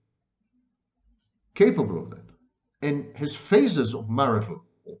stability, capable of that, and has phases of marital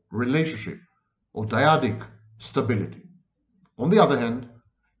relationship or dyadic stability. On the other hand,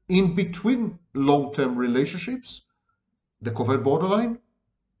 in between long-term relationships, the covert borderline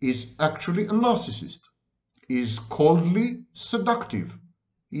is actually a narcissist, is coldly seductive,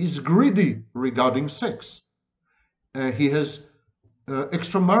 is greedy regarding sex. He has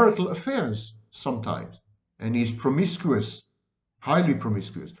extramarital affairs sometimes, and he's promiscuous, highly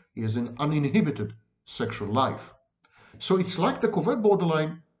promiscuous. He has an uninhibited sexual life. So it's like the covert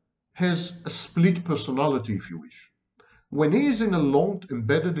borderline has a split personality, if you wish. When he is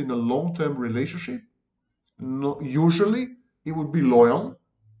embedded in a long-term relationship, usually he would be loyal,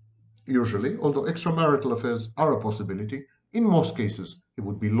 usually, although extramarital affairs are a possibility. In most cases, he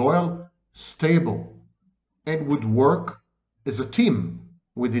would be loyal, stable, and would work as a team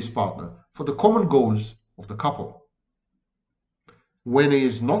with his partner for the common goals of the couple. When he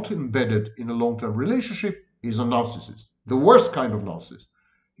is not embedded in a long-term relationship, he's a narcissist, the worst kind of narcissist.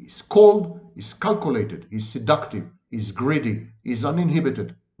 He's cold, he's calculated, he's seductive, he's greedy, he's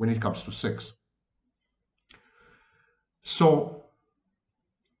uninhibited when it comes to sex. So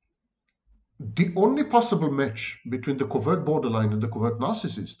the only possible match between the covert borderline and the covert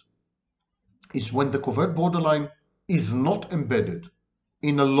narcissist is when the covert borderline is not embedded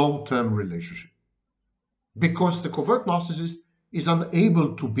in a long-term relationship because the covert narcissist is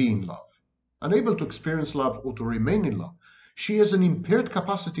unable to be in love, unable to experience love or to remain in love. She has an impaired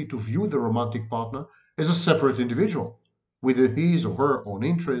capacity to view the romantic partner as a separate individual with his or her own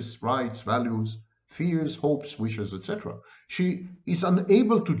interests, rights, values, fears, hopes, wishes, etc. She is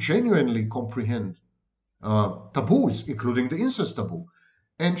unable to genuinely comprehend taboos, including the incest taboo,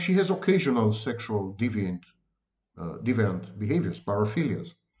 and she has occasional sexual deviant behaviors,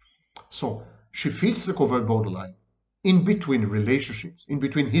 paraphilias. So she fits the covert borderline in between relationships, in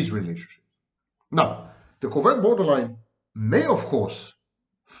between his relationships. Now, the covert borderline may, of course,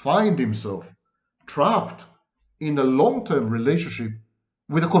 find himself trapped in a long-term relationship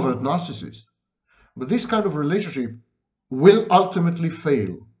with a covert narcissist. But this kind of relationship will ultimately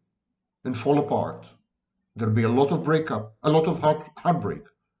fail and fall apart. There'll be a lot of breakup, a lot of heartbreak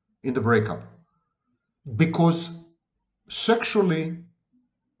in the breakup, because sexually,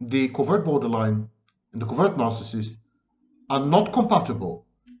 the covert borderline and the covert narcissist are not compatible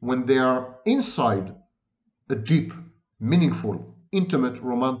when they are inside a deep, meaningful, intimate,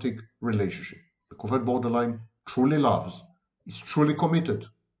 romantic relationship. The covert borderline truly loves, is truly committed,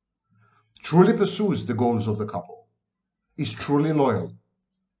 truly pursues the goals of the couple, is truly loyal.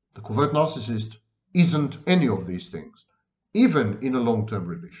 The covert narcissist isn't any of these things, even in a long-term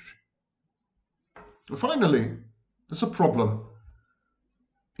relationship. And finally, there's a problem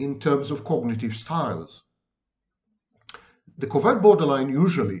in terms of cognitive styles. The covert borderline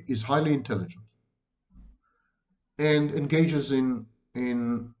usually is highly intelligent and engages in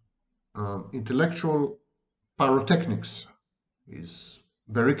intellectual pyrotechnics, is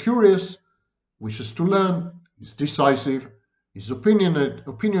very curious, wishes to learn, is decisive, is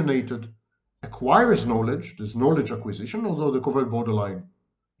opinionated, acquires knowledge, there's knowledge acquisition, although the covert borderline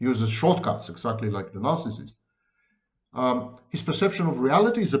uses shortcuts exactly like the narcissist. His perception of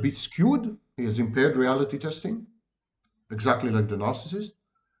reality is a bit skewed, he has impaired reality testing, exactly like the narcissist,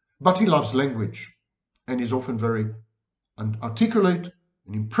 but he loves language and is often very articulate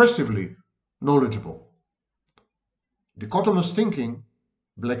and impressively knowledgeable. Dichotomous thinking,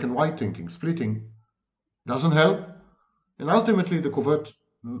 black and white thinking, splitting, doesn't help, and ultimately the covert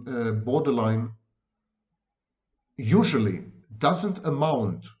borderline usually doesn't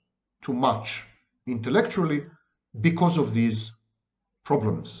amount to much intellectually because of these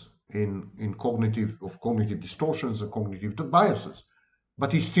problems in cognitive distortions and cognitive biases,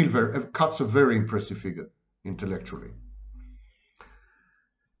 but he still cuts a very impressive figure intellectually.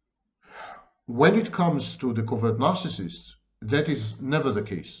 When it comes to the covert narcissist, that is never the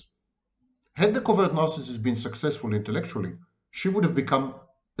case. Had the covert narcissist been successful intellectually, she would have become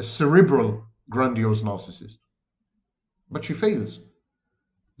a cerebral, grandiose narcissist. But she fails.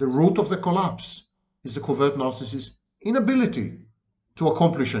 The root of the collapse is the covert narcissist's inability to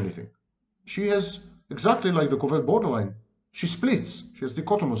accomplish anything. She has, exactly like the covert borderline, she splits, she has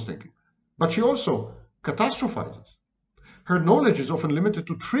dichotomous thinking, but she also catastrophizes. Her knowledge is often limited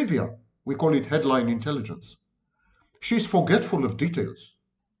to trivia. We call it headline intelligence. She is forgetful of details,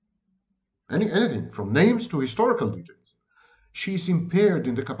 anything from names to historical details. She is impaired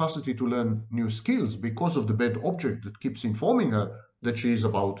in the capacity to learn new skills because of the bad object that keeps informing her that she is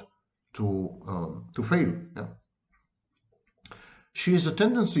about to fail. Yeah. She has a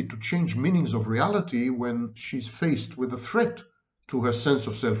tendency to change meanings of reality when she's faced with a threat to her sense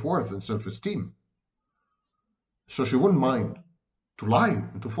of self-worth and self-esteem. So she wouldn't mind to lie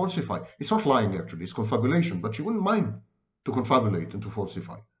and to falsify. It's not lying actually, it's confabulation, but she wouldn't mind to confabulate and to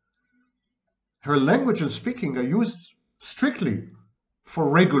falsify. Her language and speaking are used strictly for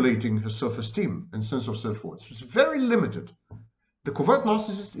regulating her self-esteem and sense of self-worth. She's very limited. The covert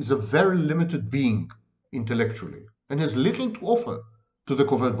narcissist is a very limited being intellectually and has little to offer to the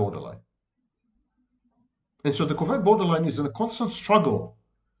covert borderline. And so the covert borderline is in a constant struggle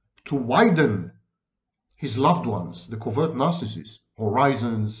to widen his loved ones, the covert narcissist,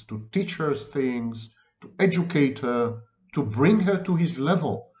 horizons, to teach her things, to educate her, to bring her to his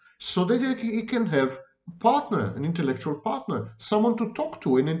level, so that he can have a partner, an intellectual partner, someone to talk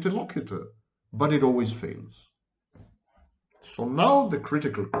to, an interlocutor. But it always fails. So now the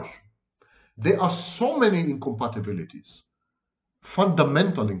critical question. There are so many incompatibilities,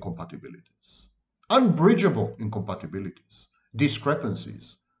 fundamental incompatibilities, unbridgeable incompatibilities,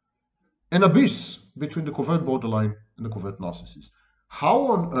 discrepancies, an abyss between the covert borderline and the covert narcissist. How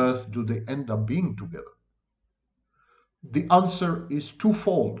on earth do they end up being together? The answer is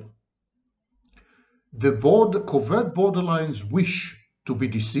twofold. The covert borderline's wish to be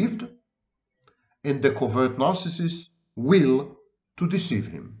deceived and the covert narcissist's will to deceive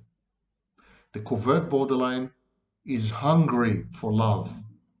him. The covert borderline is hungry for love.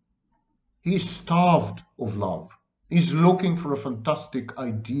 He's starved of love. He's looking for a fantastic,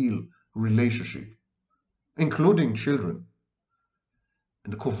 ideal relationship, including children.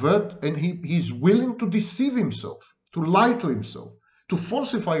 And he's willing to deceive himself, to lie to himself, to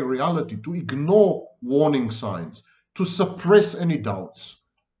falsify reality, to ignore warning signs, to suppress any doubts,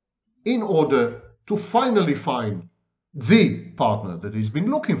 in order to finally find the partner that he's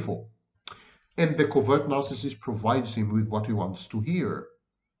been looking for. And the covert narcissist provides him with what he wants to hear,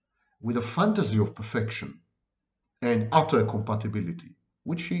 with a fantasy of perfection and utter compatibility,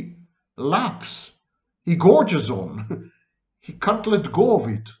 which he laps, he gorges on. He can't let go of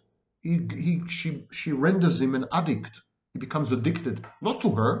it. She renders him an addict. He becomes addicted, not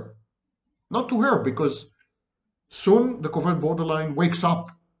to her, because soon the covert borderline wakes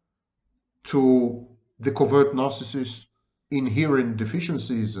up to the covert narcissist's inherent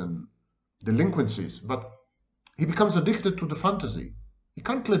deficiencies and delinquencies, but he becomes addicted to the fantasy. He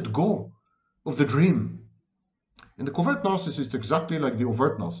can't let go of the dream. And the covert narcissist, exactly like the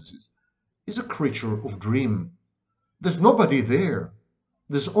overt narcissist, is a creature of dream. There's nobody there.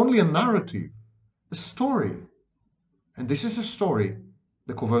 There's only a narrative, a story. And this is a story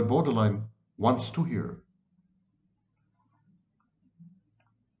the covert borderline wants to hear.